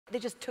they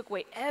just took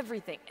away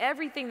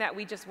everything that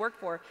we just worked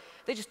for.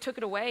 They just took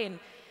it away,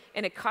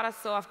 and it caught us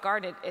so off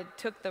guard. It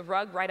took the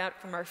rug right out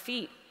from our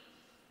feet.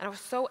 And I was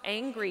so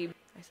angry.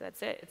 I said,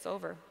 that's it, it's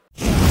over.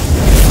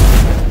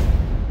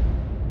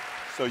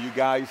 So you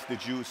guys,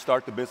 did you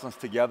start the business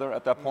together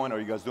at that point? Are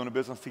you guys doing a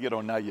business together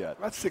or not yet?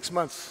 About 6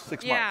 months. 6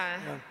 months. Yeah,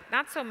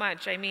 not so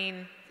much. I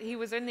mean, he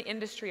was in the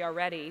industry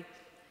already,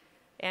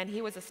 and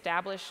he was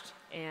established.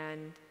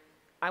 And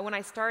when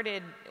I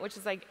started, which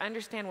is like, I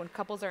understand when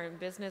couples are in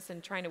business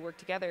and trying to work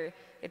together,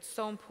 it's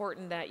so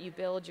important that you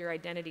build your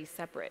identity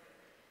separate.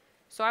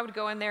 So I would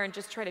go in there and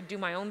just try to do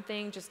my own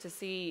thing just to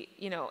see,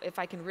 if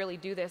I can really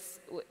do this,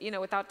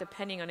 without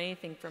depending on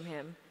anything from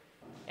him.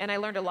 And I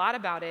learned a lot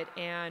about it.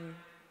 And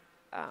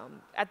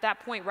at that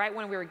point, right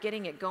when we were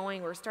getting it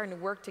going, we were starting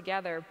to work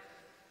together,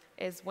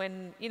 is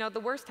when, the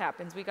worst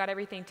happens. We got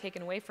everything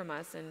taken away from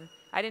us, and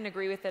I didn't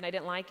agree with it, and I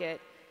didn't like it.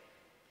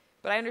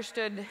 But I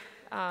understood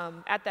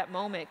at that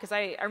moment, because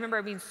I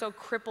remember being so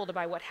crippled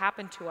by what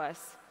happened to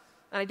us.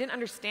 And I didn't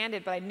understand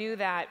it, but I knew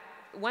that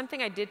one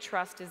thing I did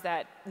trust is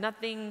that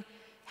nothing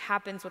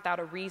happens without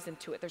a reason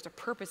to it. There's a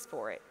purpose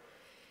for it.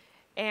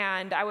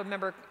 And I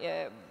remember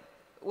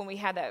when we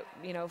had that,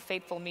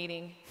 fateful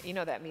meeting,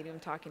 that meeting I'm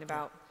talking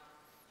about.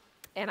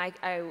 And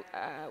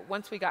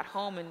once we got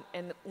home,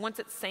 and once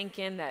it sank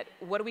in that,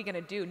 what are we going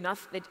to do?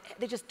 Nothing.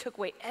 They just took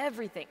away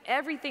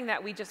everything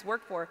that we just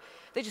worked for.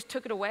 They just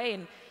took it away,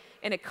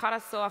 and it caught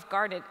us so off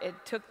guard. It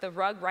took the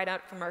rug right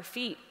out from our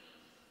feet.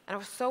 And I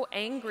was so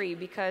angry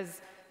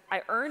because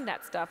I earned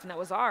that stuff, and that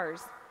was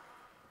ours.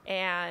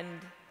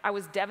 And I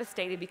was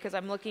devastated because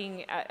I'm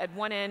looking at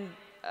one end,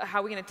 how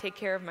are we going to take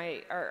care of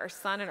our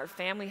son and our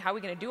family? How are we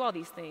going to do all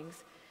these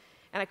things?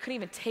 And I couldn't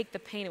even take the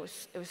pain. It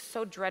was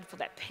so dreadful,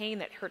 that pain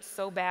that hurts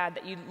so bad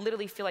that you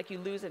literally feel like you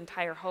lose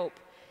entire hope.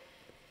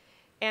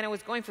 And I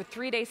was going for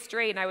 3 days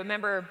straight, and I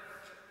remember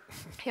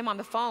him on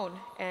the phone,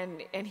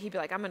 and he'd be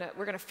like,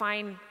 we're gonna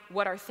find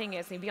what our thing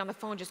is. And he'd be on the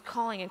phone just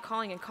calling and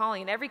calling and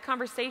calling. And every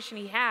conversation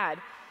he had,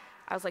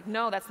 I was like,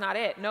 no, that's not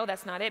it. No,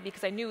 that's not it,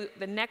 because I knew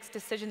the next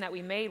decision that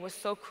we made was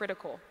so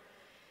critical.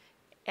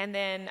 And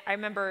then I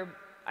remember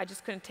I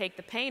just couldn't take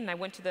the pain, and I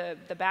went to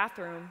the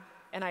bathroom,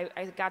 and I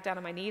got down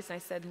on my knees, and I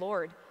said,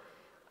 Lord,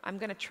 I'm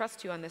going to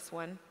trust you on this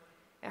one.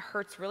 It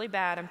hurts really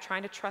bad. I'm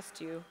trying to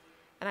trust you.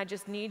 And I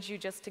just need you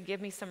just to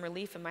give me some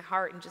relief in my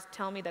heart and just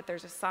tell me that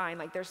there's a sign,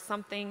 like there's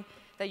something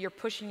that you're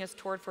pushing us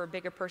toward for a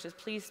bigger purpose.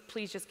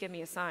 Please just give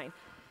me a sign.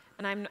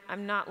 And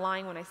I'm not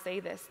lying when I say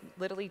this.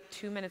 Literally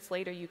 2 minutes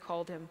later, you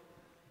called him.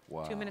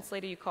 Wow. 2 minutes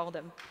later, you called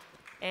him.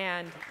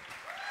 And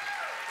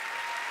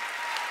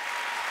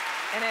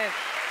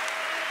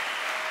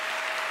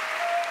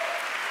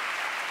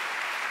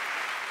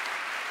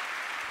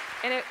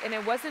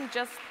it wasn't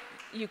just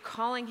you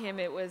calling him,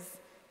 it was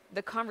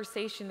the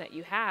conversation that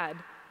you had.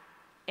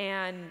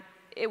 And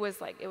it was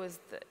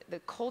the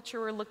culture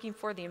we're looking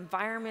for, the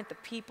environment, the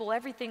people,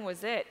 everything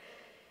was it.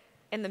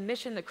 And the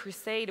mission, the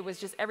crusade, it was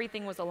just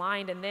everything was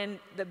aligned. And then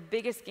the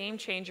biggest game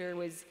changer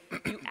was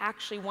you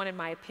actually wanted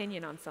my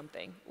opinion on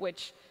something,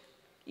 which,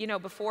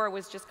 before it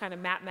was just kind of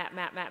Matt.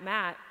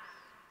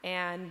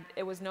 And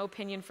it was no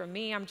opinion from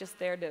me. I'm just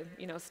there to,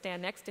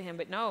 stand next to him.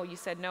 But no, you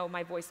said, no,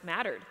 my voice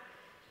mattered.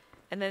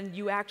 And then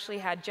you actually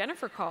had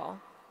Jennifer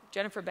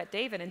Bet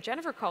David, and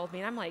Jennifer called me,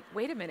 and I'm like,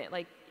 wait a minute,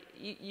 like,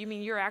 you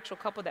mean you're an actual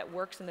couple that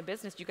works in the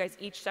business? You guys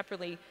each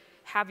separately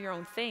have your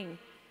own thing?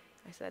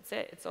 I said, that's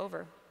it, it's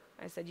over.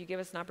 I said, you give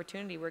us an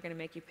opportunity, we're going to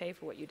make you pay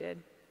for what you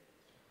did.